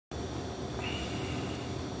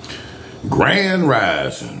Grand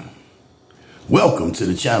Rising. Welcome to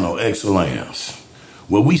the channel Excellence,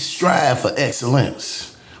 where we strive for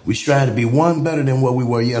excellence. We strive to be one better than what we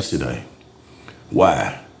were yesterday.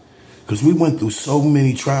 Why? Because we went through so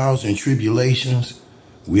many trials and tribulations.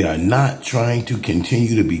 We are not trying to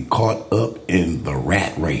continue to be caught up in the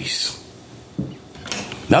rat race.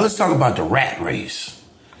 Now let's talk about the rat race.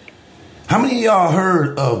 How many of y'all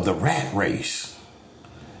heard of the rat race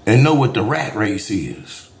and know what the rat race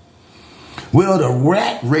is? Well, the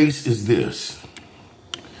rat race is this,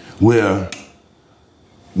 where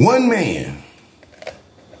one man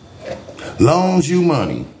loans you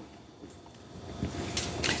money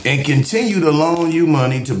and continue to loan you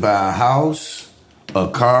money to buy a house, a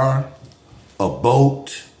car, a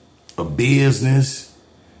boat, a business.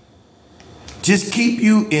 Just keep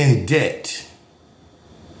you in debt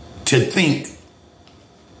to think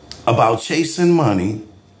about chasing money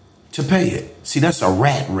to pay it. See, that's a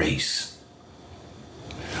rat race.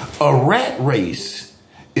 A rat race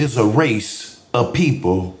is a race of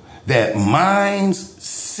people that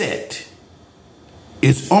mindset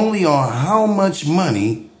is only on how much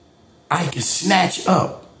money I can snatch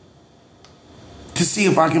up to see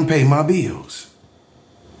if I can pay my bills.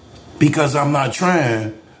 Because I'm not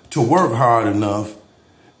trying to work hard enough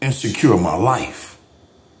and secure my life.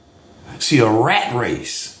 See, a rat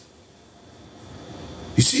race.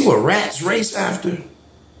 You see what rats race after?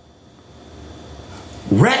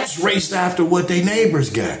 Rats raced after what their neighbors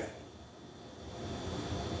got.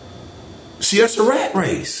 See, that's a rat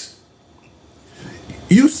race.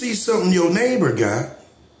 You see something your neighbor got,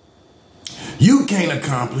 you can't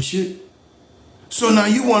accomplish it. So now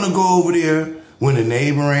you want to go over there when the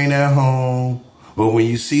neighbor ain't at home, or when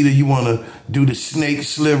you see that you want to do the snake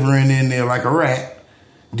slithering in there like a rat,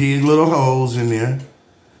 dig little holes in there,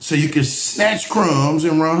 so you can snatch crumbs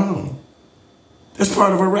and run home. That's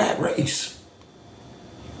part of a rat race.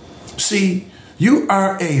 See, you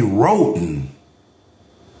are a rodent.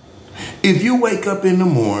 If you wake up in the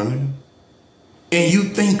morning and you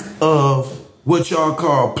think of what y'all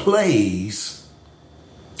call plays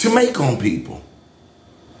to make on people,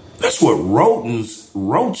 that's what rodents,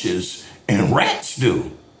 roaches, and rats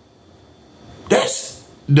do. That's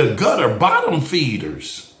the gutter bottom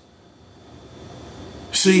feeders.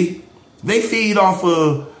 See, they feed off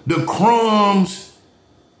of the crumbs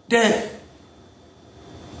that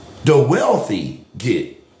the wealthy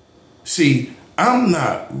get. See, I'm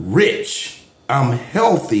not rich. I'm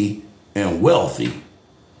healthy and wealthy.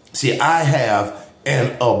 See, I have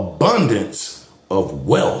an abundance of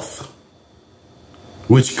wealth,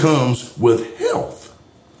 which comes with health.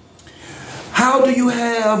 How do you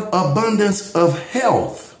have abundance of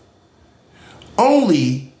health?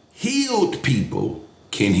 Only healed people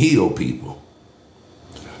can heal people.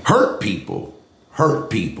 Hurt people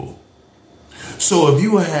hurt people. So if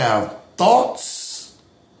you have thoughts,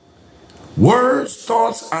 words,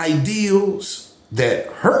 thoughts, ideals that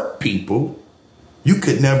hurt people, you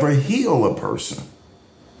could never heal a person.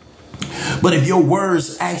 But if your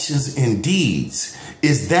words, actions, and deeds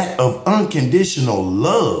is that of unconditional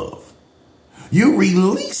love, you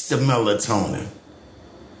release the melatonin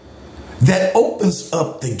that opens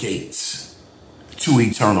up the gates to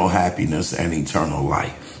eternal happiness and eternal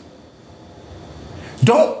life.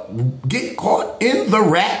 Don't get caught in the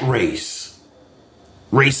rat race,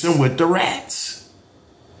 racing with the rats.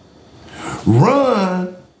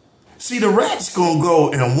 Run. See, the rat's gonna go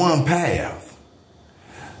in one path.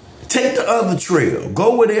 Take the other trail.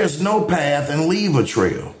 Go where there's no path and leave a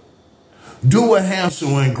trail. Do what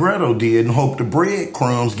Hansel and Gretel did and hope the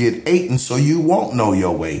breadcrumbs get eaten so you won't know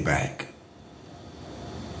your way back.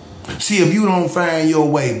 See, if you don't find your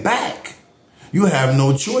way back, you have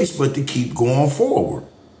no choice but to keep going forward.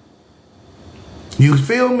 You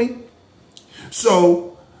feel me?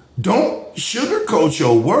 So don't sugarcoat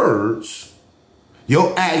your words,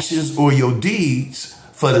 your actions, or your deeds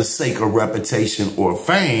for the sake of reputation or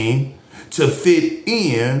fame to fit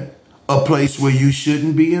in a place where you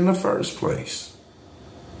shouldn't be in the first place.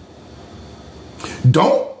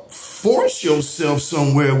 Don't force yourself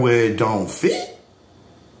somewhere where it don't fit.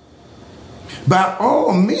 By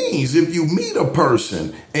all means, if you meet a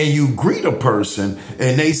person and you greet a person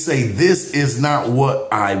and they say, this is not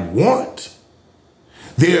what I want,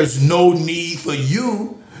 there's no need for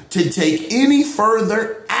you to take any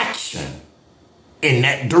further action in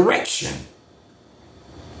that direction.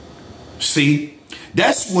 See,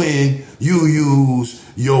 that's when you use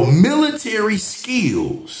your military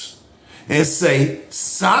skills and say,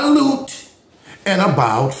 salute and a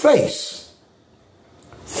bowed face.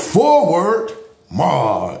 Forward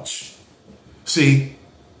march. See,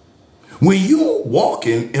 When you're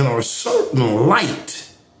walking in a certain light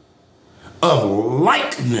of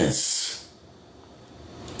likeness,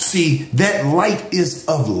 see, that light is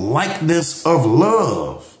of likeness of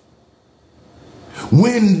love.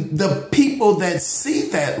 When the people that see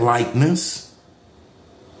that likeness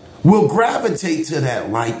will gravitate to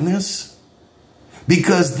that likeness,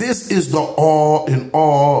 because this is the all in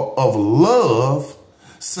all of love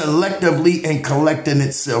selectively and collecting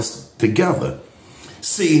itself together.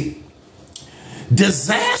 See,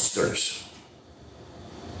 disasters,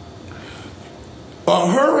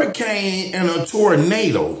 a hurricane and a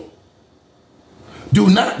tornado do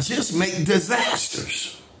not just make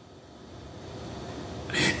disasters.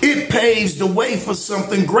 It paves the way for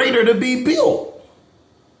something greater to be built.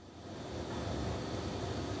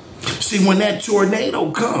 See, when that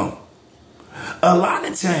tornado comes, a lot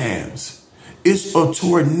of times it's a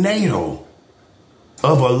tornado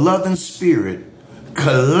of a loving spirit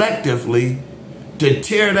collectively to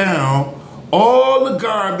tear down all the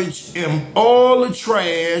garbage and all the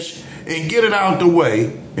trash and get it out the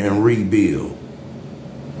way and rebuild.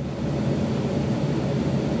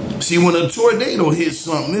 See, when a tornado hits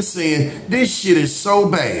something, it's saying this shit is so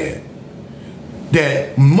bad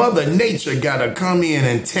that Mother Nature got to come in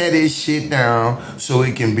and tear this shit down so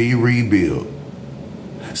it can be rebuilt.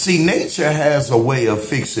 See, nature has a way of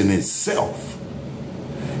fixing itself.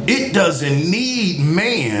 It doesn't need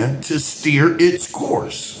man to steer its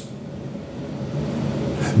course,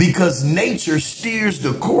 because nature steers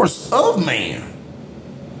the course of man.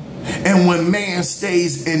 And when man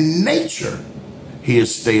stays in nature, he'll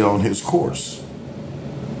stay on his course.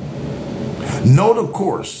 Know the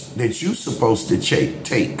course that you're supposed to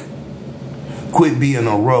take. Quit being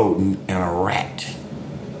a rodent and a rat.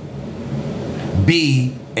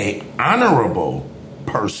 Be an honorable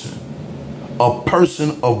person. A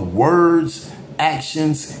person of words,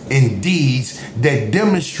 actions, and deeds that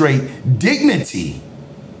demonstrate dignity,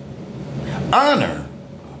 honor,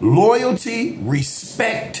 loyalty,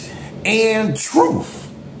 respect, and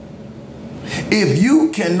truth. If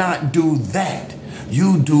you cannot do that,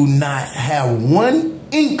 you do not have one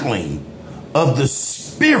inkling of the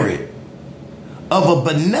spirit of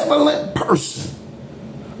a benevolent person,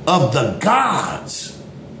 of the gods,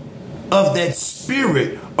 of that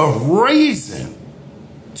spirit of raising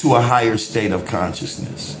to a higher state of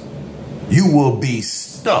consciousness. You will be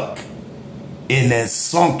stuck in that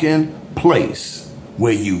sunken place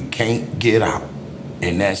where you can't get out.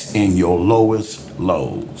 And that's in your lowest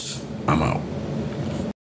lows. I'm out.